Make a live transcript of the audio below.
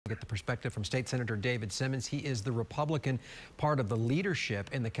Get the perspective from State Senator David Simmons. He is the Republican part of the leadership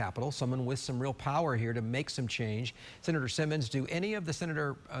in the Capitol, someone with some real power here to make some change. Senator Simmons, do any of the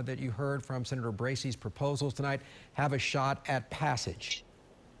senator that you heard from, Senator Bracey's proposals tonight, have a shot at passage?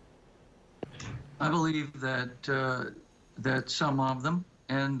 I believe that that some of them,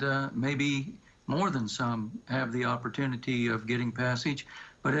 and maybe more than some, have the opportunity of getting passage.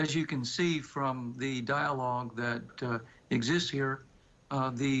 But as you can see from the dialogue that exists here,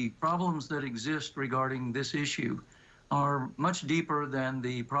 the problems that exist regarding this issue are much deeper than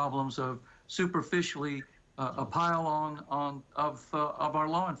the problems of superficially a pile on of our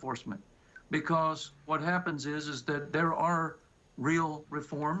law enforcement. Because what happens is that there are real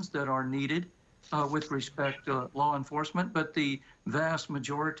reforms that are needed with respect to law enforcement, but the vast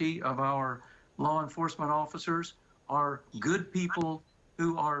majority of our law enforcement officers are good people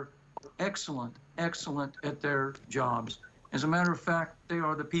who are excellent at their jobs. As a matter of fact, they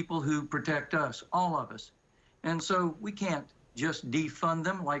are the people who protect us, all of us. And so we can't just defund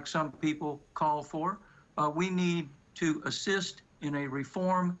them like some people call for. We need to assist in a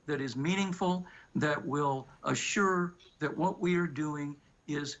reform that is meaningful, that will assure that what we are doing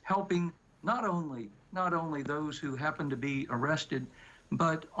is helping not only those who happen to be arrested,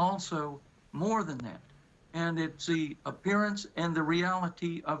 but also more than that. And it's the appearance and the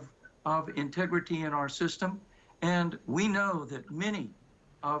reality of integrity in our system. And we know that many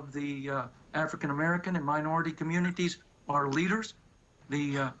of the African American and minority communities are leaders.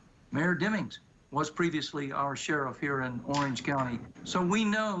 The Mayor Demings was previously our sheriff here in Orange County. So we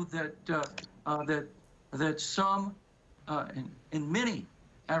know that that some and many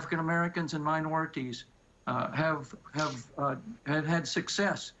African Americans and minorities have had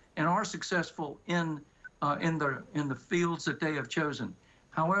success and are successful in the fields that they have chosen.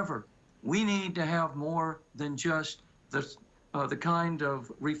 However, we need to have more than just the kind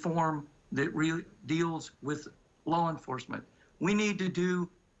of reform that really deals with law enforcement. We need to do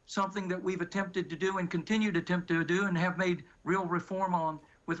something that we've attempted to do and continue to attempt to do and have made real reform on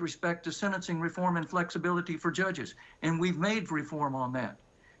with respect to sentencing reform and flexibility for judges. And we've made reform on that.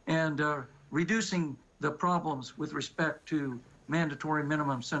 And reducing the problems with respect to mandatory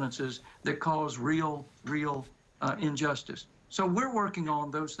minimum sentences that cause real injustice. So we're working on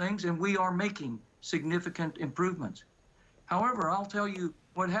those things, and we are making significant improvements. However, I'll tell you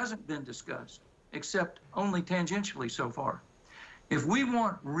what hasn't been discussed, except only tangentially so far. If we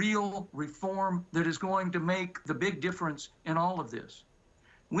want real reform that is going to make the big difference in all of this,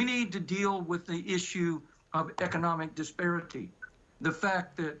 we need to deal with the issue of economic disparity. The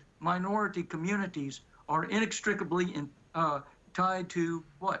fact that minority communities are inextricably tied to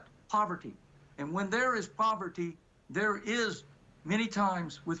what? Poverty. And when there is poverty, there is many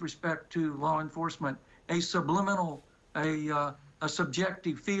times with respect to law enforcement, a subliminal, a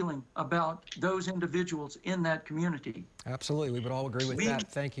subjective feeling about those individuals in that community. Absolutely, we would all agree with that.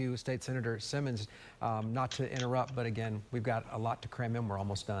 Thank you, State Senator Simmons. Not to interrupt, but again, we've got a lot to cram in. We're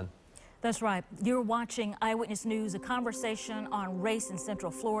almost done. That's right. You're watching Eyewitness News, a conversation on race in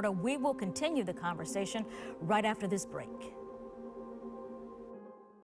Central Florida. We will continue the conversation right after this break.